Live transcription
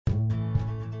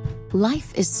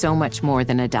Life is so much more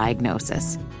than a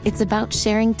diagnosis. It's about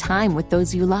sharing time with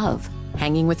those you love,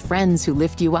 hanging with friends who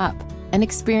lift you up, and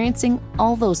experiencing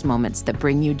all those moments that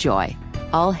bring you joy.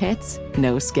 All hits,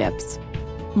 no skips.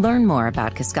 Learn more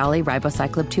about Kisqali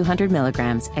Ribociclib 200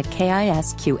 milligrams at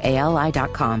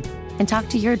KISQALI.com and talk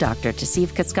to your doctor to see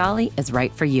if Kisqali is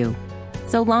right for you.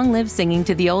 So long live singing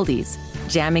to the oldies,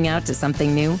 jamming out to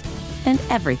something new, and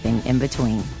everything in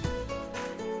between.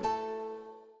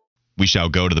 We shall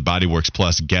go to the Bodyworks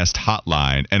Plus guest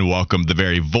hotline and welcome the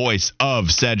very voice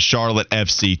of said Charlotte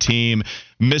FC team,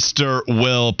 Mr.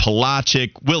 Will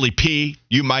Palacic, Willie P.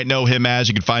 You might know him as.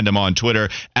 You can find him on Twitter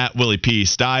at Willie P.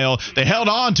 Style. They held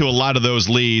on to a lot of those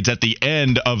leads at the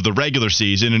end of the regular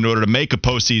season in order to make a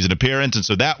postseason appearance, and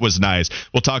so that was nice.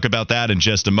 We'll talk about that in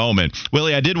just a moment.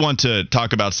 Willie, I did want to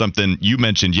talk about something you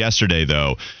mentioned yesterday,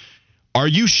 though. Are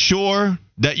you sure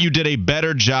that you did a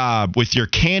better job with your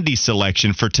candy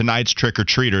selection for tonight's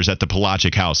trick-or-treaters at the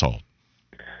Palacic household?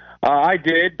 I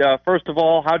did. First of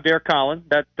all, how dare Colin?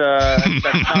 That's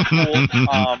not cool.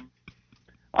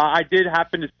 I did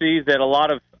happen to see that a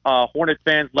lot of Hornet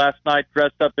fans last night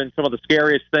dressed up in some of the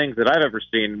scariest things that I've ever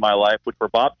seen in my life, which were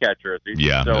Bobcat jerseys.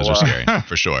 Yeah, those are scary,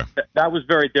 for sure. That was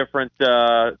very different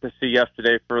to see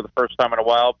yesterday for the first time in a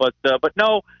while. But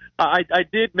no, I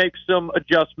did make some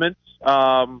adjustments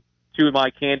to my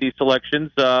candy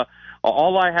selections.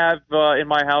 All I have in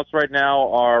my house right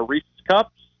now are Reese's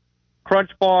Cups, Crunch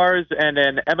Bars, and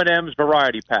an M&M's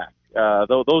variety pack.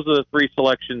 Those are the three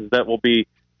selections that will be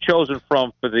chosen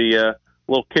from for the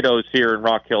little kiddos here in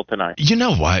Rock Hill tonight. You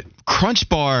know what? Crunch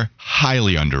Bar,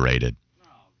 highly underrated.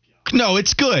 No,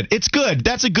 it's good. It's good.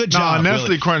 That's a good job. No, Nestle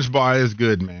Willie. Crunch Bar is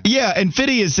good, man. Yeah, and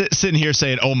Fitty is sitting here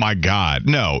saying, oh, my God.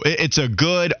 No, it's a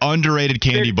good, underrated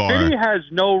candy bar. Fitty has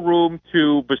no room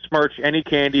to besmirch any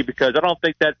candy because I don't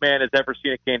think that man has ever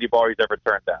seen a candy bar he's ever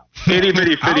turned down.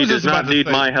 Itty-bitty Fitty does not need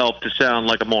my help to sound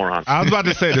like a moron. I was about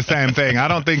to say the same thing. I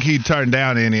don't think he'd turn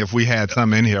down any if we had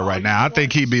some in here right now. I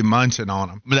think he'd be munching on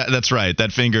them. That's right.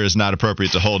 That finger is not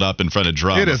appropriate to hold up in front of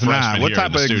drum. It is not. What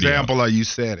type of studio. example are you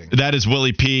setting? That is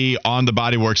Willie P. on the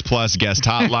Bodyworks Plus guest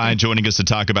hotline, joining us to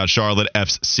talk about Charlotte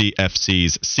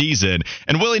FC's season.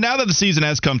 And Willie, now that the season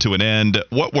has come to an end,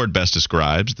 what word best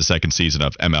describes the second season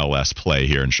of MLS play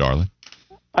here in Charlotte?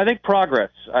 I think progress.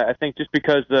 I think just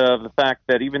because of the fact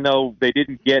that even though they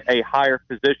didn't get a higher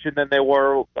position than they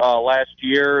were last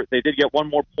year, they did get one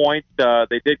more point.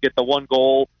 They did get the one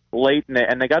goal late,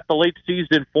 and they got the late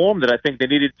season form that I think they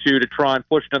needed to try and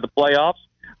push into the playoffs.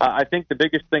 I think the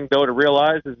biggest thing, though, to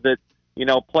realize is that,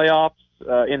 playoffs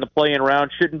in the play-in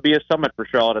round shouldn't be a summit for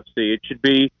Charlotte FC. It should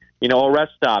be, a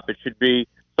rest stop. It should be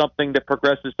something that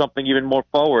progresses something even more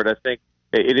forward. I think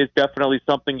it is definitely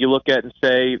something you look at and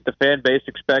say the fan base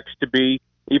expects to be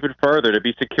even further, to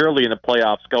be securely in the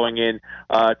playoffs going in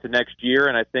to next year.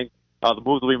 And I think the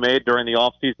moves we made during the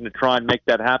offseason to try and make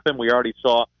that happen, we already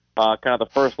saw kind of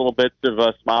the first little bits of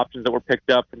some options that were picked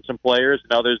up from some players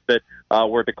and others that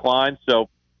were declined. So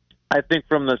I think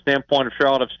from the standpoint of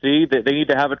Charlotte FC, that they need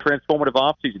to have a transformative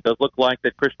offseason. It does look like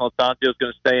that Christian Lattanzio is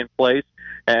going to stay in place,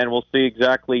 and we'll see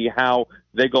exactly how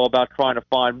they go about trying to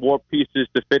find more pieces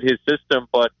to fit his system.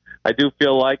 But I do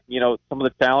feel like, some of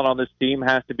the talent on this team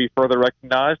has to be further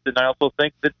recognized, and I also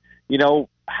think that,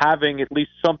 having at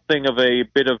least something of a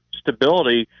bit of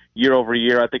stability year over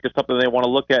year, I think is something they want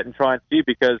to look at and try and see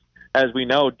because, as we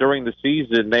know, during the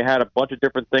season, they had a bunch of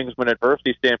different things from an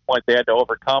adversity standpoint they had to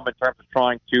overcome in terms of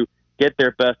trying to get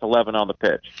their best 11 on the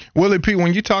pitch. Willie P.,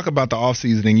 when you talk about the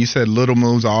offseason and you said little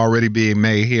moves are already being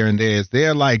made here and there, is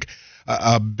there like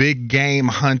a big game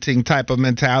hunting type of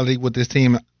mentality with this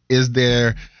team? Is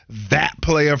there that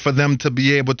player for them to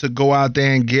be able to go out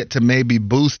there and get to maybe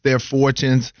boost their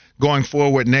fortunes going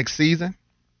forward next season?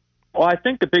 Well, I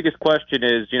think the biggest question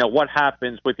is, what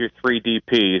happens with your three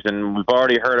DPs? And we've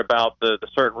already heard about the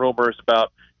certain rumors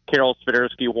about Karol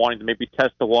Swiderski wanting to maybe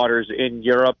test the waters in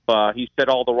Europe. He said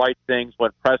all the right things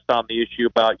when pressed on the issue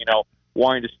about,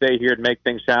 wanting to stay here and make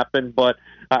things happen. But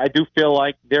I do feel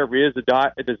like there is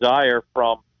a desire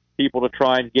from people to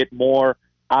try and get more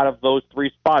out of those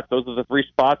three spots. Those are the three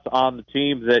spots on the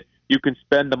team that you can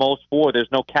spend the most for.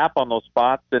 There's no cap on those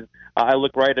spots. And I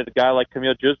look right at a guy like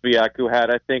Kamil Józwiak, who had,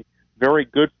 I think, very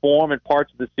good form in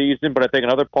parts of the season, but I think in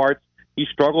other parts, he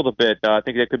struggled a bit. I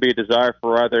think there could be a desire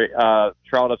for either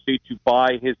Charlotte FC to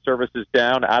buy his services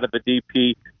down out of the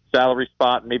DP salary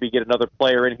spot and maybe get another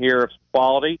player in here of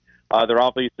quality. There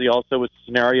obviously also is a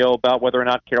scenario about whether or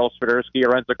not Karol Swiderski or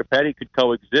Enzo Capetti could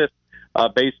coexist.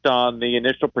 Based on the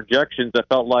initial projections, I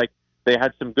felt like they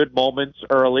had some good moments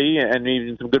early and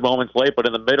even some good moments late, but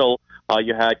in the middle,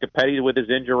 you had Capetti with his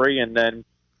injury, and then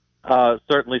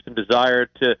certainly some desire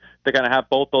to kind of have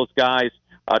both those guys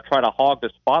try to hog the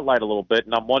spotlight a little bit.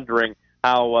 And I'm wondering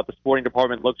how the sporting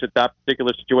department looks at that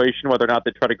particular situation, whether or not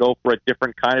they try to go for a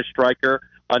different kind of striker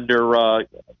under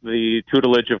the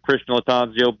tutelage of Christian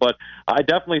Latanzio. But I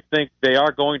definitely think they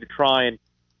are going to try and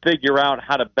figure out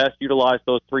how to best utilize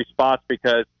those three spots,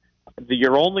 because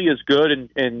you're only as good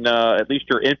in at least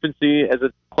your infancy as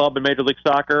a club in Major League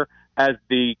Soccer as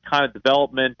the kind of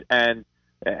development and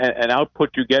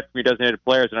output you get from your designated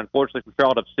players. And unfortunately for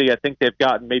Charlotte FC, I think they've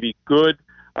gotten maybe good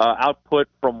output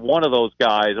from one of those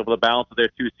guys over the balance of their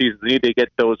 2 seasons. They need to get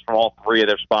those from all three of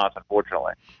their spots,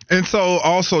 unfortunately. And so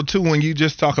also, too, when you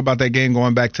just talk about that game,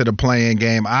 going back to the playing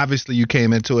game, obviously you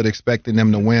came into it expecting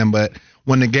them to win, but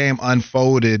when the game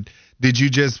unfolded,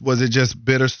 was it just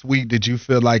bittersweet? Did you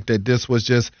feel like that this was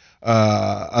just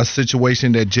a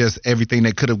situation that just everything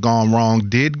that could have gone wrong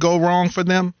did go wrong for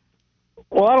them?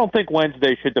 Well, I don't think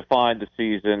Wednesday should define the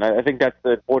season. I think that's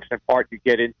the unfortunate part you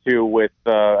get into with,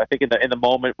 I think in the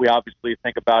moment, we obviously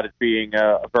think about it being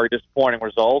a very disappointing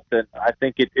result. And I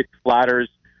think it flatters,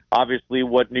 obviously,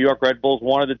 what New York Red Bulls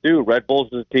wanted to do. Red Bulls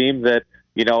is a team that,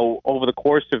 over the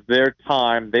course of their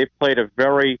time, they've played a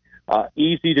very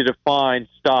easy to define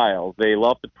style. They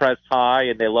love to press high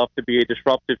and they love to be a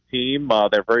disruptive team.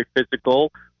 They're very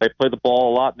physical. They play the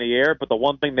ball a lot in the air, but the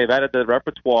one thing they've added to the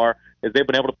repertoire is they've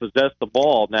been able to possess the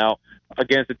ball. Now,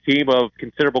 against a team of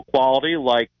considerable quality,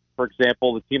 like, for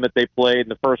example, the team that they played in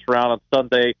the first round on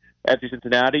Sunday, FC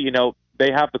Cincinnati,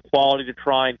 they have the quality to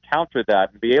try and counter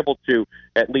that and be able to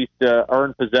at least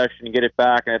earn possession and get it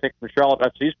back. And I think from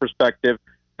Charlotte FC's perspective,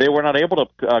 they were not able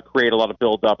to create a lot of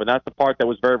build-up. And that's the part that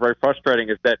was very, very frustrating,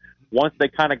 is that once they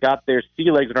kind of got their sea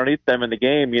legs underneath them in the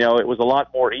game, it was a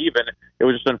lot more even. It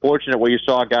was just unfortunate where you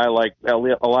saw a guy like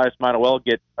Elias Manuel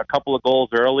get a couple of goals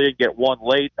early and get one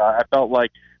late. I felt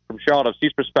like, from Charlotte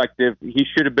FC's perspective, he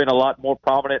should have been a lot more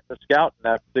prominent in the scout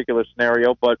in that particular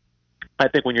scenario. But I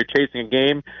think when you're chasing a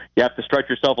game, you have to stretch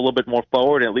yourself a little bit more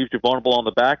forward, and it leaves you vulnerable on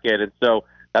the back end. And so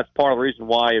that's part of the reason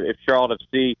why, if Charlotte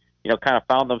FC kind of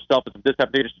found themselves in some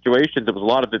disadvantageous situations, it was a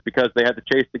lot of it because they had to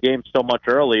chase the game so much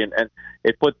early, and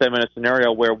it put them in a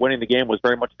scenario where winning the game was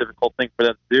very much a difficult thing for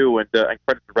them to do. And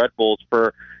credit to Red Bulls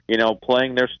for,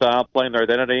 playing their style, playing their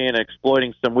identity, and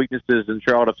exploiting some weaknesses in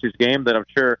Charlotte FC's game that I'm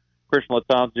sure Christian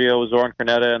Latanzio, Zoran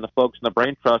Cornetta, and the folks in the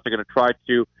Brain Trust are going to try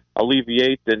to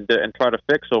alleviate and try to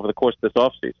fix over the course of this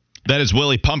offseason. That is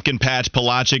Willie Pumpkin Patch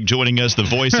Pelagic joining us, the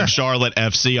voice of Charlotte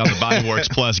FC on the Bodyworks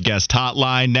Plus guest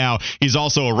hotline. Now, he's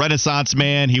also a Renaissance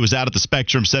man. He was out at the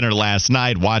Spectrum Center last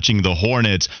night watching the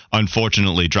Hornets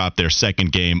unfortunately drop their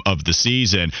second game of the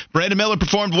season. Brandon Miller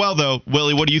performed well, though.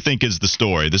 Willie, what do you think is the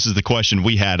story? This is the question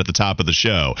we had at the top of the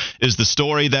show. Is the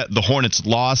story that the Hornets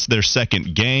lost their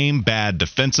second game, bad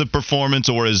defensive performance,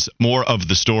 or is more of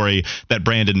the story that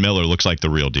Brandon Miller looks like the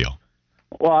real deal?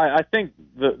 Well, I think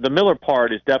the Miller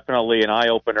part is definitely an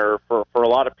eye-opener for a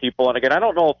lot of people. And again, I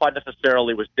don't know if I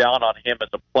necessarily was down on him as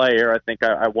a player. I think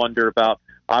I wonder about,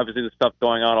 obviously, the stuff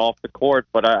going on off the court,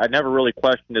 but I never really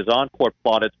questioned his on-court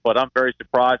plaudits. But I'm very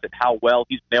surprised at how well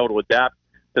he's been able to adapt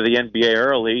to the NBA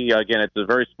early. Again, it's a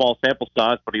very small sample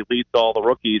size, but he leads all the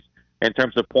rookies in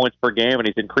terms of points per game, and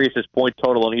he's increased his point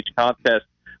total in each contest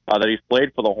that he's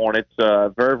played for the Hornets.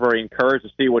 Very, very encouraged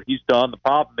to see what he's done. The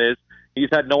problem is, he's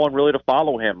had no one really to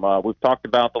follow him. We've talked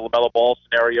about the LaMelo Ball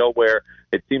scenario where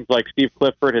it seems like Steve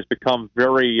Clifford has become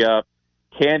very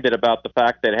candid about the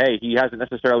fact that, hey, he hasn't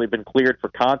necessarily been cleared for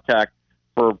contact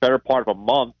for a better part of a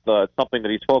month. It's something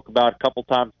that he spoke about a couple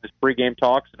times in his pregame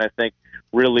talks, and I think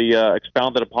really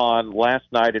expounded upon last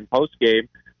night in postgame.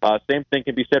 Same thing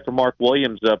can be said for Mark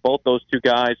Williams. Both those two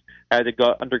guys had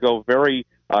to undergo very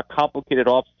complicated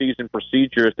off-season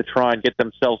procedures to try and get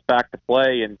themselves back to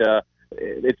play, and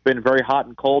it's been very hot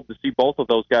and cold to see both of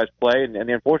those guys play. And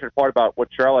the unfortunate part about what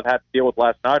Charlotte had to deal with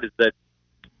last night is that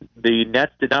the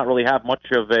Nets did not really have much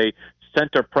of a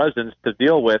center presence to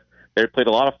deal with. They played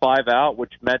a lot of 5-out,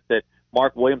 which meant that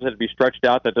Mark Williams had to be stretched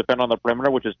out to defend on the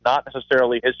perimeter, which is not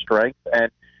necessarily his strength.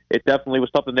 And it definitely was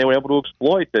something they were able to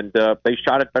exploit. And they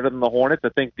shot it better than the Hornets. I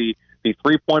think the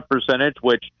three-point percentage,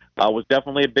 which was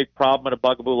definitely a big problem and a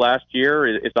bugaboo last year,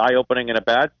 is eye-opening in a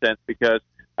bad sense, because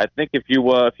I think if you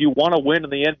want to win in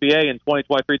the NBA in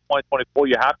 2023, 2024,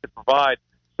 you have to provide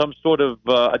some sort of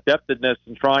adeptedness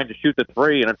in trying to shoot the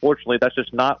three. And unfortunately, that's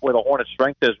just not where the Hornets'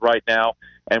 strength is right now.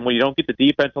 And when you don't get the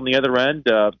defense on the other end,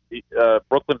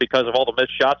 Brooklyn, because of all the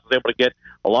missed shots, was able to get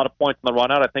a lot of points in the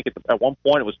run out. I think at one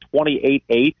point it was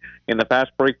 28-8 in the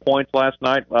fast break points last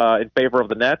night in favor of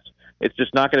the Nets. It's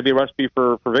just not going to be a recipe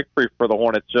for victory for the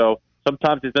Hornets. So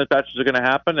sometimes these mismatches are going to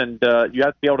happen, and you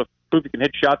have to be able to prove you can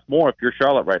hit shots more if you're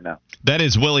Charlotte right now. That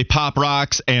is Willie Pop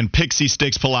Rocks and Pixie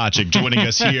Sticks Pelagic joining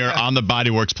us here on the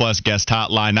Bodyworks Plus guest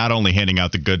hotline, not only handing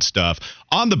out the good stuff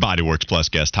on the Bodyworks Plus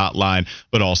guest hotline,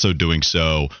 but also doing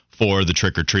so for the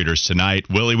trick-or-treaters tonight.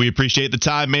 Willie, we appreciate the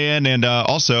time, man, and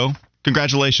also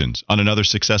congratulations on another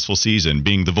successful season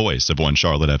being the voice of One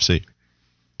Charlotte FC.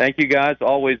 Thank you, guys.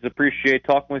 Always appreciate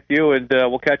talking with you, and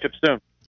we'll catch up soon.